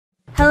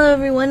Hello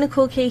everyone,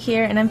 Nicole K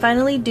here, and I'm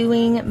finally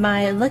doing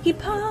my Lucky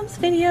Palms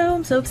video.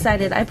 I'm so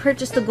excited. I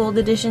purchased the gold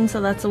edition,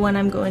 so that's the one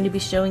I'm going to be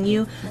showing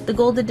you. The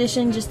gold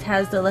edition just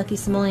has the Lucky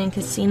Simoleon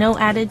Casino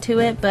added to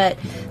it, but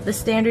the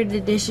standard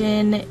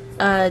edition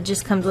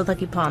just comes with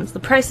Lucky Palms. The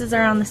prices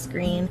are on the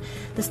screen.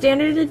 The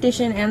standard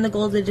edition and the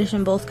gold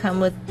edition both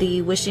come with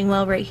the wishing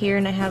well right here,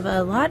 and I have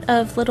a lot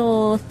of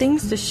little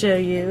things to show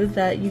you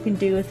that you can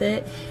do with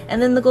it.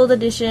 And then the gold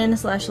edition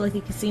 /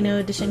 Lucky Casino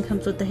edition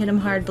comes with the Hit 'em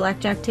Hard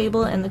blackjack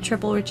table and the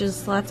triple riches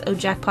slots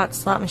jackpot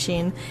slot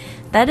machine.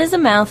 That is a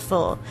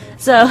mouthful.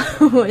 So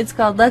it's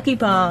called Lucky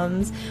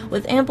Palms.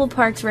 With ample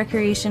parks,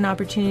 recreation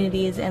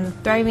opportunities, and a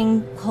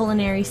thriving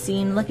culinary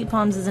scene, Lucky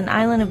Palms is an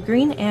island of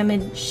green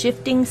amid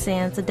shifting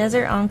sands. The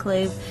desert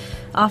enclave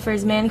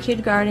offers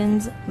manicured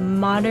gardens,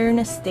 modern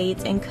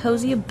estates, and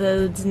cozy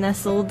abodes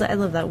nestled, I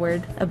love that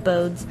word,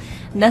 abodes,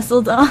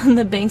 nestled on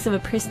the banks of a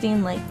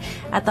pristine lake.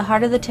 At the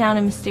heart of the town,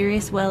 a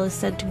mysterious well is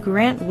said to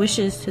grant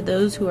wishes to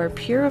those who are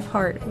pure of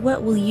heart.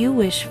 What will you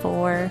wish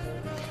for?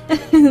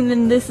 And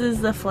then this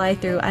is the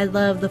fly-through. I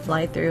love the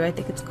fly-through. I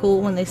think it's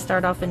cool when they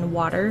start off in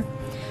water.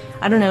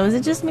 I don't know, is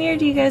it just me or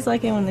do you guys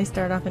like it when they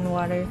start off in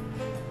water?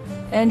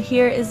 And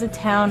here is the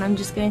town. I'm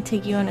just going to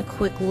take you on a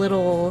quick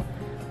little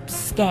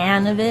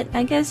scan of it,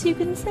 I guess you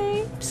can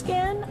say.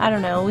 Scan? I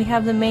don't know. We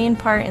have the main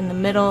part in the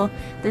middle.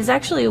 There's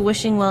actually a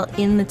wishing well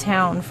in the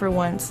town for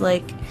once.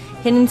 Like,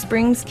 Hidden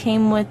Springs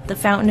came with the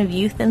Fountain of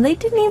Youth, and they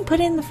didn't even put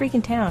it in the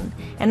freaking town.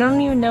 And I don't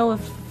even know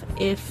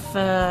if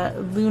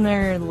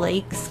Lunar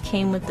Lakes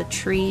came with the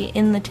tree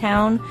in the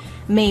town.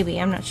 Maybe,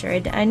 I'm not sure.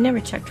 I never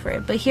checked for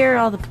it. But here are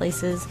all the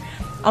places.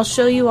 I'll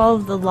show you all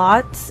of the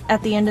lots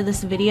at the end of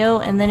this video,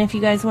 and then if you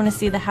guys want to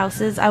see the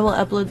houses, I will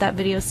upload that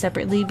video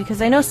separately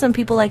because I know some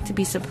people like to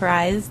be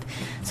surprised,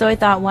 so I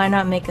thought why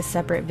not make a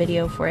separate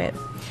video for it.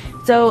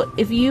 So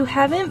if you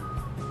haven't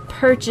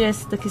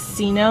purchased the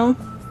casino,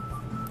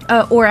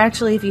 or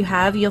actually if you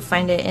have, you'll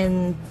find it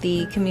in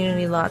the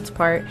community lots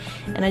part,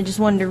 and I just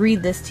wanted to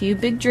read this to you.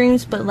 Big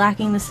dreams but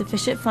lacking the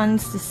sufficient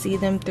funds to see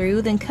them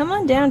through? Then come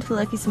on down to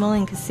Lucky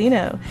Simoleon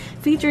Casino.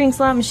 Featuring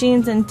slot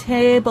machines and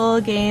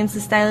table games,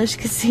 the stylish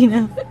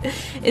casino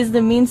is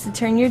the means to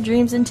turn your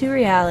dreams into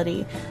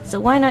reality. So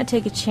why not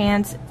take a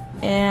chance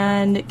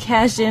and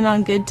cash in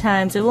on good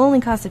times? It will only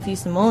cost a few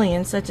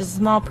simoleons, such a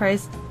small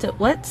price to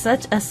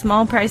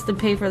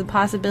pay for the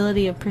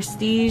possibility of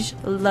prestige,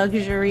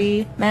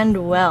 luxury,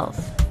 and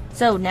wealth.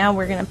 So now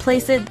we're gonna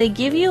place it. They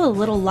give you a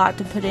little lot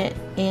to put it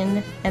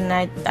in, and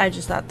I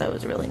just thought that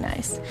was really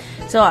nice.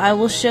 So I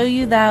will show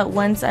you that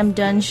once I'm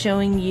done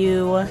showing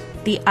you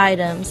the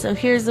items. So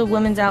here's the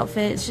women's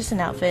outfit. It's just an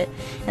outfit,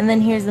 and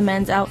then here's the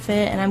men's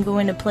outfit, and I'm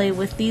going to play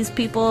with these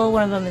people.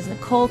 One of them is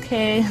Nicole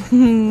K.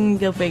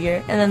 Go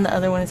figure. And then the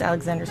other one is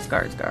Alexander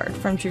Skarsgård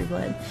from True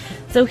Blood.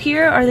 So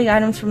here are the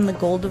items from the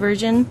gold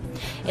version.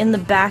 In the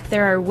back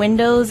there are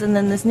windows, and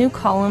then this new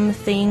column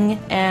thing,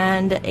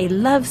 and a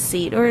love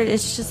seat, or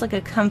it's just like a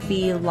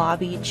comfy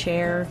lobby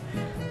chair,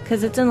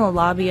 because it's in the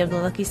lobby of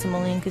the Lucky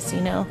Simoleon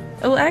Casino.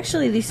 Oh,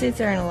 actually, these seats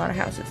are in a lot of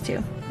houses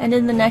too. And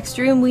in the next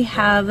room, we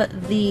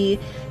have the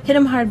Hit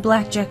 'em Hard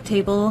blackjack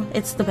table.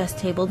 It's the best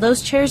table.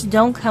 Those chairs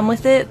don't come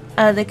with it.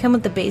 They come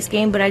with the base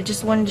game, but I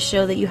just wanted to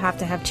show that you have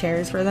to have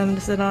chairs for them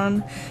to sit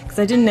on, because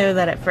I didn't know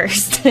that at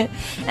first.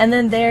 And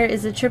then there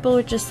is a triple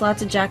riches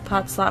slots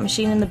jackpot slot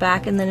machine in the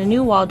back, and then a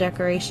new wall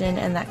decoration,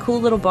 and that cool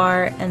little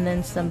bar, and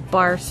then some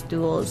bar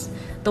stools.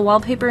 The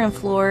wallpaper and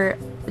floor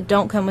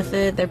don't come with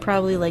it. They're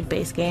probably like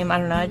base game. I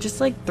don't know. I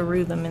just like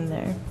threw them in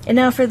there. And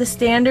now for the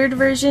standard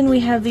version,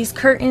 we have these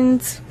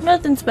curtains.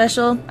 Nothing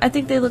special. I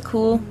think they look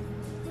cool.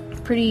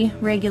 Pretty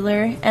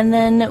regular. And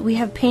then we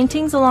have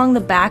paintings along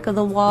the back of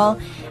the wall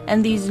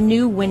and these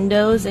new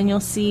windows, and you'll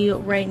see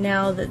right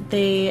now that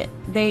they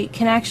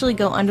can actually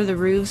go under the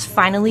roofs.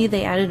 Finally,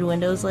 they added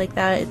windows like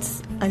that.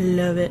 I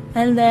love it.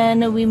 And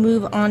then we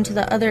move on to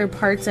the other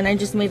parts, and I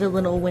just made a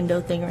little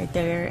window thing right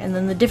there. And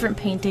then the different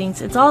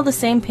paintings. It's all the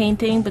same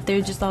painting, but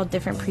they're just all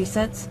different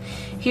presets.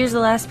 Here's the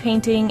last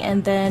painting,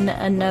 and then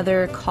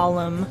another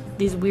column.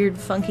 These weird,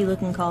 funky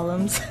looking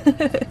columns.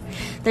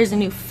 There's a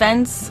new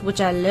fence,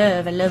 which I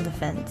love. I love the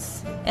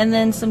fence. And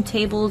then some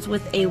tables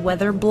with a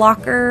weather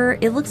blocker.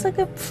 It looks like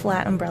a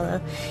flat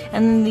umbrella.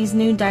 And then these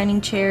new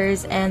dining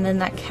chairs, and then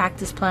that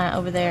cactus plant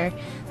over there.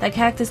 That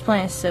cactus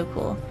plant is so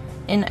cool.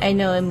 And I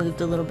know it moved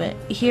a little bit.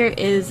 Here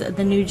is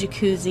the new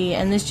jacuzzi,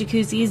 and this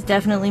jacuzzi is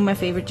definitely my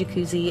favorite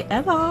jacuzzi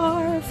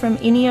ever from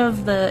any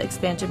of the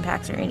expansion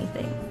packs or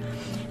anything.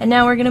 And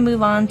now we're gonna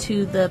move on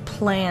to the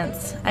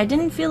plants. I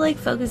didn't feel like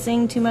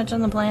focusing too much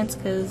on the plants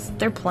because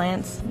they're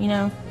plants, you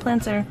know.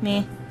 Plants are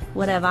meh,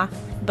 whatever.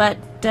 But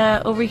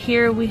over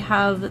here we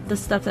have the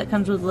stuff that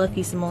comes with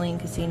Lucky Simoleon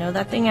Casino.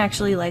 That thing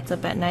actually lights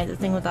up at night, the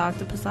thing with the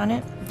octopus on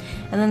it.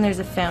 And then there's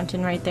a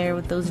fountain right there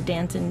with those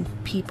dancing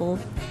people.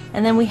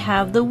 And then we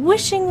have the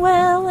wishing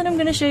well, and I'm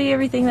going to show you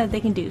everything that they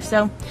can do.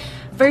 So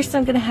first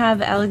I'm gonna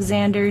have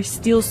Alexander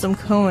steal some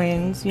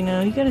coins. You know,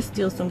 you gotta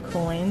steal some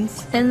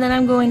coins. And then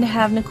I'm going to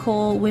have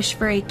Nicole wish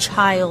for a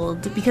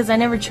child, because I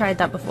never tried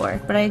that before,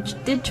 but I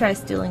did try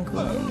stealing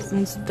coins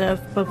and stuff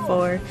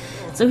before.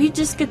 So he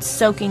just gets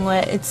soaking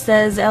wet. It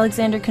says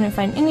Alexander couldn't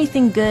find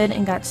anything good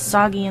and got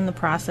soggy in the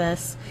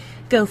process.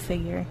 Go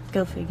figure.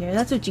 Go figure.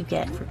 That's what you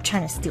get for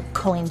trying to steal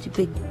coins, you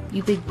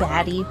big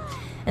baddie.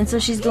 And so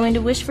she's going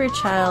to wish for a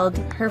child.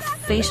 Her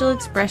facial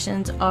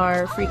expressions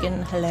are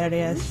freaking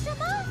hilarious.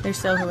 They're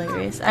so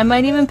hilarious. I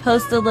might even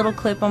post a little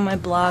clip on my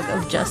blog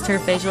of just her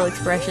facial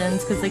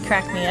expressions because they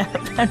crack me up.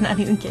 I'm not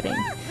even kidding.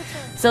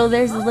 So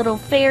there's the little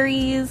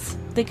fairies.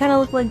 They kind of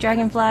look like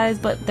dragonflies,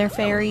 but they're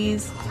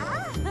fairies.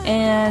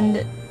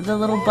 And the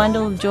little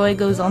bundle of joy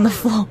goes on the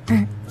floor.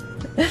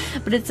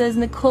 But it says,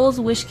 Nicole's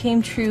wish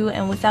came true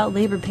and without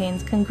labor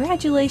pains.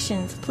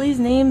 Congratulations. Please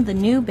name the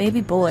new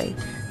baby boy.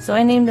 So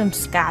I named him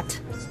Scott.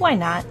 Why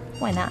not?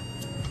 Why not?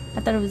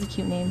 I thought it was a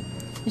cute name.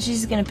 And she's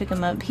just gonna pick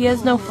him up. He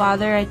has no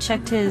father. I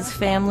checked his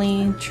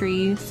family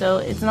tree, so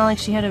it's not like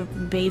she had a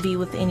baby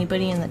with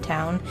anybody in the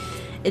town.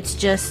 It's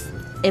just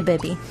a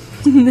baby.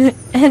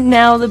 And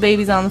now the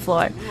baby's on the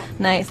floor.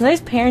 Nice.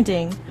 Nice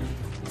parenting.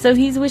 So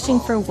he's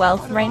wishing for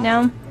wealth right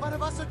now.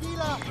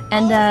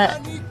 And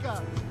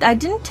I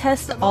didn't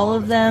test all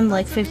of them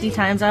like 50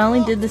 times. I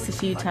only did this a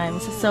few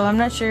times, so I'm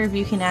not sure if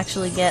you can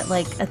actually get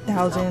like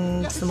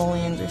 1,000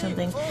 simoleons or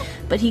something.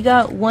 But he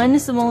got 1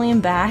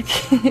 simoleon back.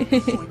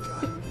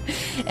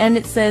 And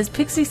it says,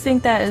 Pixies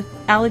think that if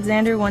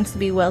Alexander wants to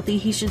be wealthy,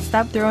 he should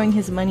stop throwing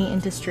his money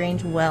into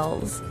strange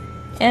wells.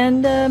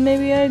 And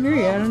maybe I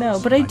agree, I don't know.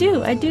 But I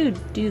do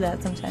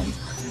that sometimes.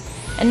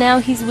 And now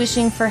he's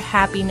wishing for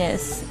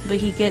happiness, but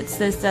he gets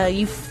this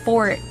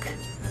euphoric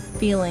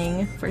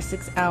feeling for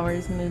 6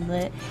 hours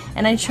moonlit.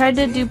 And I tried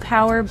to do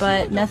power,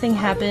 but nothing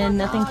happened.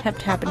 Nothing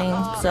kept happening.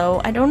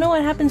 So I don't know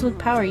what happens with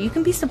power. You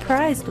can be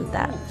surprised with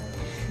that.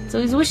 So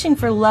he's wishing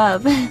for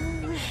love.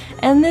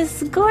 And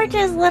this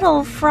gorgeous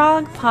little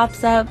frog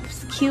pops up.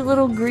 Cute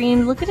little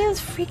green. Look at his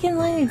freaking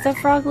legs. That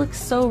frog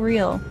looks so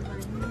real.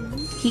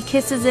 He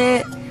kisses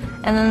it,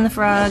 and then the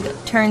frog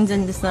turns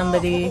into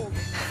somebody.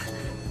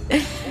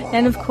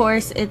 And of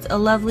course, it's a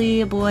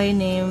lovely boy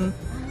named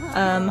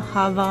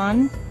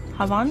Havan.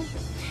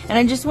 And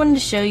I just wanted to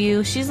show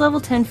you, she's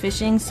level 10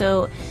 fishing,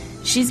 so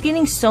she's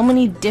getting so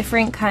many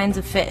different kinds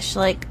of fish,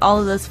 like all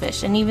of those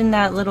fish, and even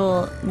that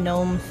little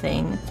gnome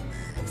thing.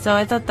 So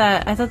I thought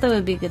that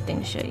would be a good thing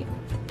to show you.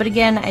 But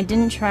again, I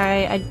didn't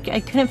try, I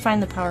couldn't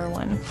find the power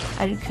one.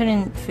 I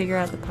couldn't figure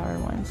out the power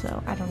one,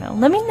 so I don't know.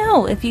 Let me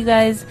know if you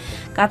guys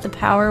got the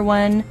power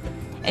one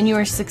and you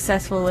were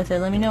successful with it.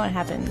 Let me know what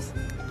happens.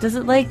 Does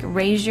it like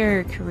raise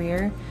your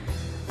career?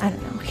 I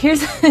don't know.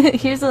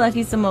 Here's a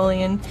lucky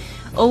simoleon.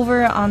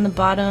 Over on the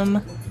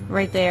bottom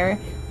right there,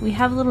 we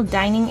have a little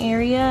dining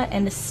area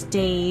and a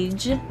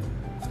stage.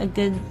 A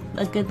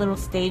good little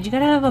stage. You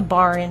gotta have a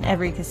bar in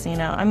every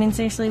casino. I mean,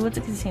 seriously, what's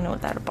a casino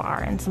without a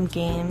bar and some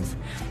games?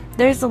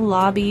 There's a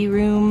lobby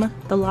room.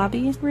 The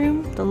lobby.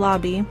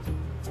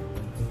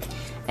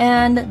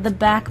 And the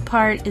back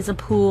part is a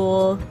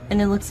pool,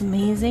 and it looks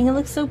amazing. It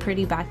looks so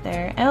pretty back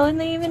there. Oh, and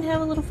they even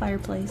have a little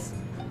fireplace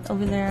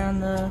over there on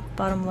the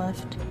bottom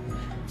left.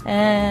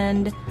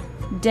 And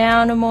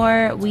down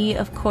more, we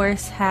of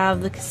course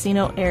have the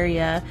casino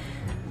area.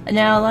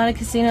 Now, a lot of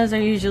casinos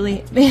are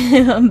usually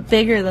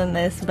bigger than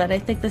this, but I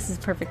think this is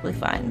perfectly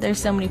fine. There's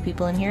so many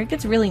people in here. It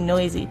gets really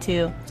noisy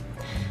too.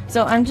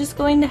 So I'm just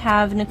going to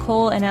have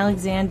Nicole and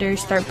Alexander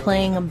start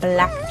playing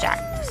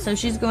blackjack. So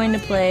she's going to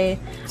play,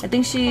 I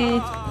think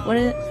she's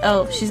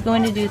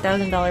going to do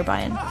 $1,000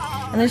 buy-in.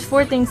 And there's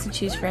 4 things to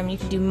choose from. You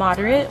can do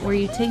moderate, where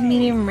you take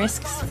medium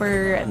risks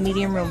for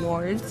medium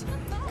rewards.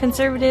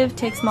 Conservative,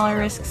 take smaller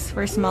risks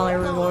for smaller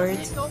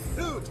rewards.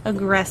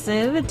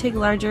 Aggressive, take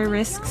larger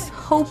risks,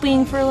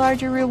 hoping for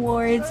larger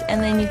rewards.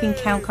 And then you can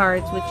count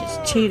cards, which is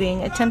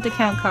cheating. Attempt to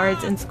count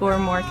cards and score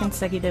more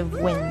consecutive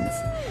wins,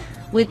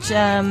 which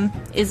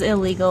is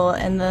illegal.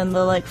 And then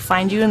they'll like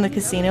find you in the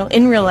casino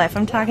in real life.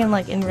 I'm talking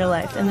like in real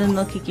life. And then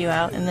they'll kick you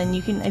out. And then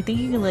I think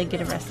you can like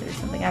get arrested or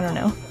something. I don't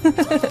know.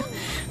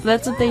 So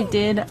that's what they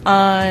did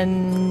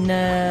on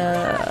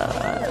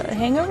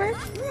Hangover.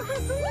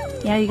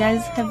 Yeah, you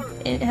guys has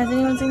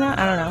anyone seen that?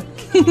 I don't know.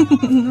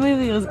 The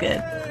movie was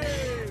good.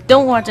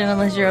 Don't watch it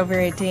unless you're over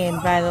 18,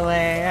 by the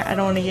way. I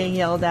don't want to get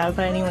yelled at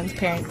by anyone's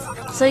parents.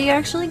 So you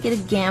actually get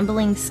a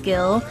gambling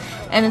skill,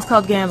 and it's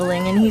called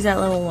gambling, and he's at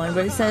level 1.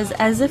 But it says,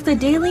 as if the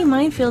daily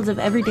minefields of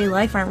everyday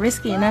life aren't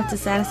risky enough to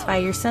satisfy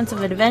your sense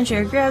of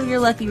adventure, grab your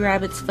lucky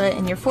rabbit's foot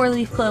and your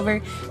 4-leaf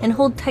clover and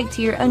hold tight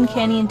to your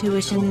uncanny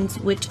intuitions,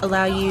 which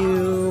allow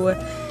you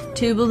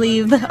to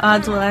believe the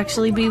odds will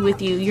actually be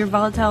with you. Your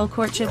volatile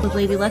courtship with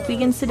Lady Luck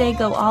begins today.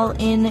 Go all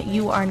in.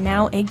 You are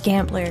now a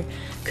gambler.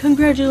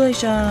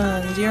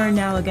 Congratulations! You're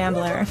now a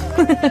gambler.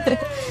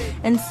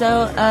 And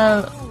so,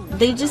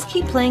 they just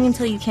keep playing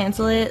until you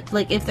cancel it,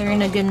 like if they're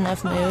in a good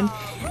enough mood.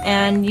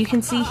 And you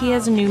can see he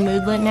has a new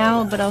moodlet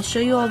now, but I'll show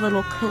you all the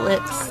little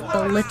clips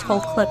of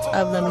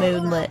the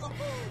moodlet.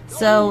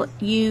 So,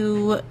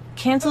 you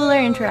cancel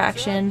their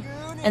interaction,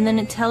 and then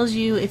it tells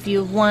you if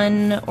you've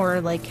won,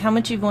 or like how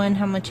much you've won,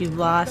 how much you've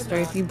lost, or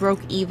if you broke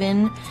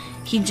even.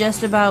 He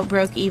just about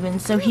broke even,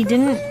 so he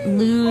didn't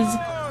lose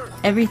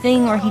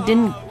everything or he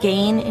didn't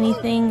gain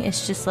anything.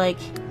 It's just like,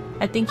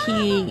 I think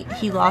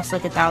he lost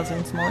like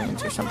 1,000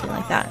 simoleons or something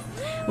like that,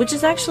 which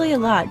is actually a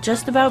lot.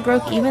 Just about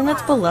broke even?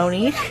 That's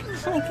baloney.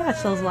 Oh my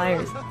gosh, those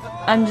liars.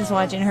 I'm just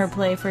watching her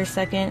play for a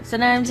second. So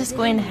now I'm just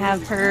going to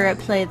have her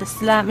play the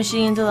slot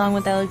machines along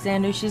with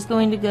Alexander. She's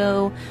going to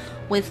go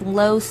with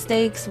low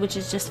stakes, which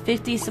is just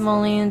 50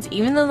 simoleons.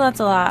 Even though that's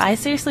a lot, I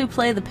seriously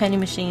play the penny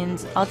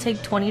machines. I'll take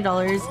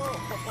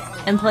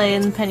 $20 and play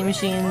in the penny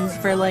machines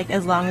for like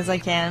as long as I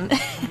can.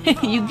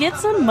 You get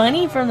some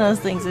money from those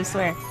things, I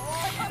swear.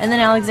 And then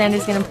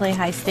Alexander's gonna play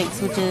high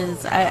stakes, which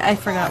is, I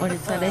forgot what it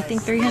said, I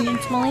think 300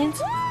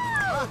 simoleons.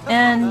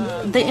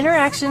 And the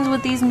interactions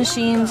with these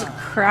machines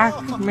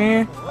crack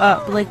me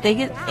up. Like, they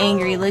get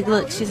angry. Like,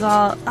 look, she's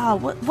all, oh,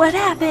 what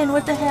happened?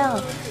 What the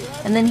hell?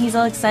 And then he's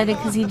all excited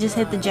because he just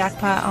hit the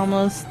jackpot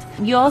almost.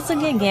 You also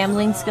get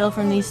gambling skill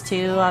from these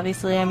two,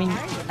 obviously. I mean,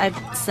 I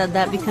said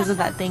that because of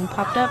that thing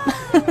popped up.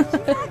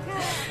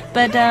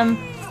 But,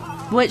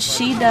 what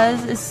she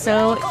does is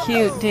so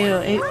cute,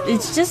 too.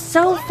 It's just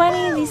so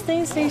funny. These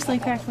things seriously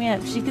crack me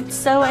up. She gets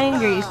so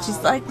angry. She's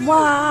like,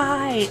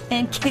 why?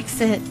 And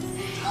kicks it.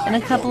 And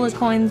a couple of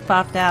coins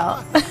popped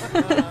out.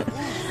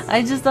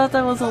 I just thought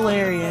that was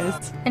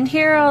hilarious. And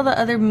here are all the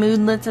other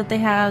moodlets that they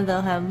have.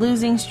 They'll have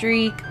losing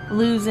streak,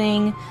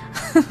 losing,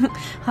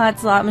 hot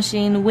slot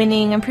machine,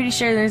 winning. I'm pretty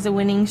sure there's a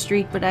winning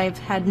streak, but I've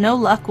had no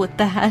luck with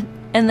that.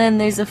 And then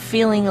there's a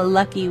feeling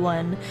lucky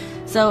one.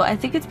 So I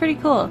think it's pretty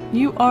cool.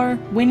 You are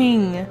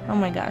winning. Oh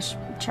my gosh,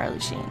 Charlie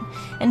Sheen.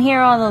 And here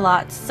are all the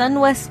lots.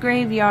 Sunwest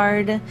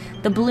Graveyard,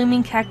 the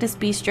Blooming Cactus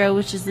Bistro,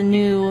 which is the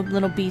new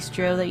little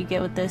bistro that you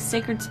get with the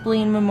Sacred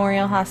Spleen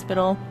Memorial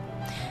Hospital,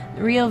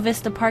 Rio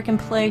Vista Park and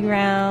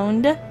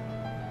Playground,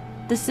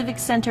 the Civic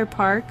Center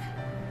Park,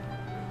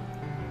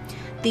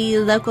 the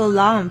local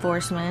law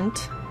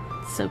enforcement,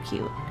 so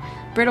cute,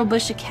 Brittle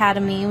Bush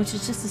Academy, which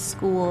is just a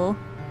school,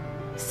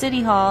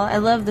 City Hall, I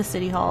love the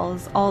city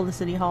halls, all the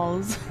city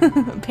halls,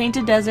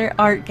 Painted Desert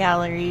Art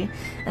Gallery,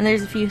 and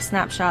there's a few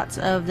snapshots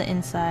of the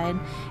inside,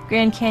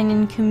 Grand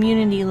Canyon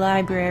Community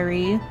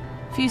Library,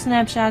 a few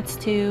snapshots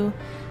too,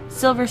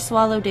 Silver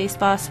Swallow Day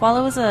Spa.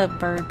 Swallow is a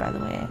bird, by the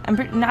way. I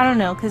don't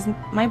know, because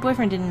my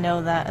boyfriend didn't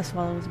know that a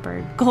swallow was a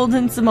bird.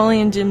 Golden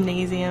Simoleon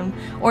Gymnasium.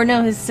 Or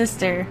no, his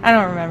sister. I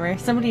don't remember.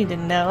 Somebody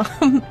didn't know.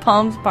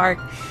 Palms Park.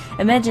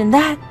 Imagine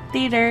that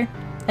theater.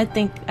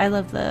 I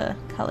love the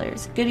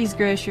colors. Goodies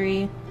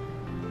Grocery.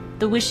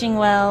 The Wishing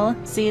Well.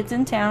 See, it's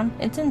in town.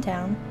 It's in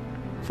town.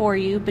 For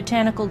you.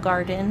 Botanical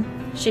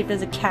Garden. Shaped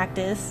as a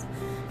cactus.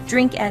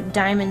 Drink at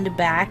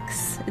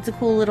Diamondbacks. It's a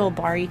cool little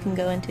bar you can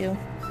go into.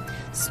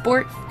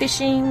 Sport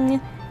fishing.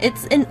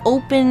 It's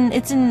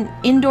an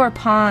indoor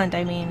pond.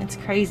 I mean, it's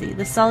crazy.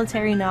 The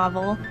Solitary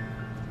Novel.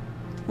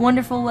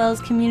 Wonderful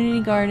Wells Community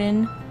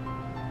Garden.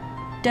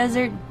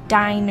 Desert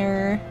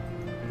Diner.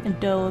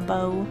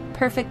 Adobo.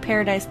 Perfect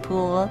Paradise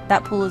Pool.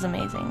 That pool is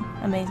amazing.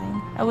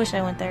 Amazing. I wish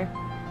I went there.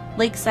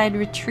 Lakeside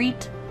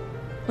Retreat,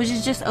 which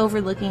is just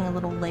overlooking a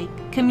little lake.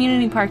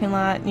 Community parking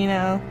lot, you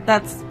know,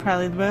 that's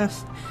probably the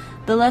best.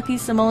 The Lucky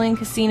Simoleon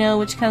Casino,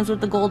 which comes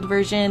with the gold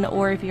version,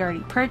 or if you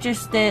already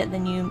purchased it,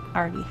 then you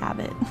already have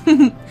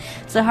it.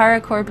 Sahara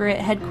Corporate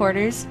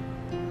Headquarters.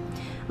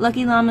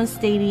 Lucky Llama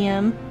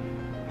Stadium.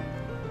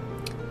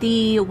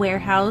 The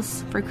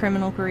Warehouse for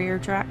Criminal Career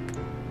Track.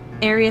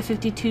 Area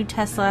 52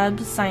 Test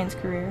Labs Science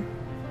Career.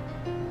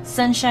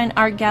 Sunshine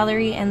Art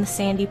Gallery and the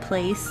Sandy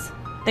Place.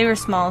 They were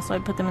small, so I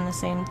put them in the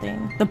same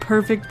thing. The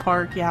Perfect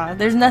Park, yeah.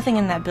 There's nothing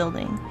in that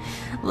building.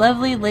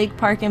 Lovely Lake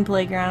Park and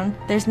Playground.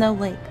 There's no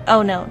lake.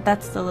 Oh no,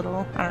 that's the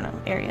little, I don't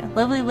know, area.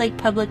 Lovely Lake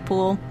Public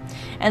Pool.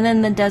 And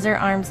then the Desert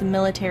Arms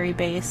Military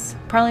Base.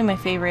 Probably my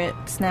favorite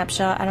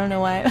snapshot. I don't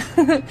know why.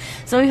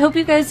 So I hope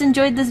you guys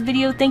enjoyed this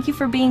video. Thank you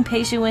for being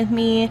patient with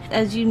me.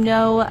 As you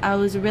know, I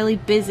was really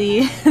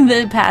busy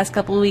the past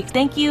couple of weeks.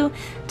 Thank you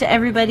to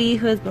everybody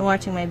who has been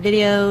watching my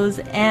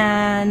videos.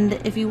 And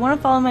if you want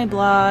to follow my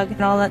blog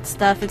and all that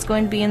stuff, it's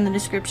going to be in the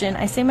description.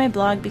 I say my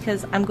blog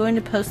because I'm going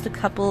to post a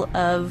couple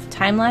of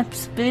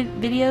time-lapse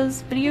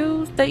videos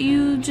that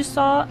you just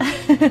saw.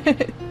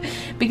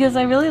 Because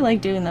I really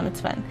like doing them. It's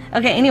fun.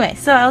 Okay, anyway,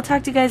 so I'll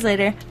talk to you guys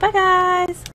later. Bye, guys!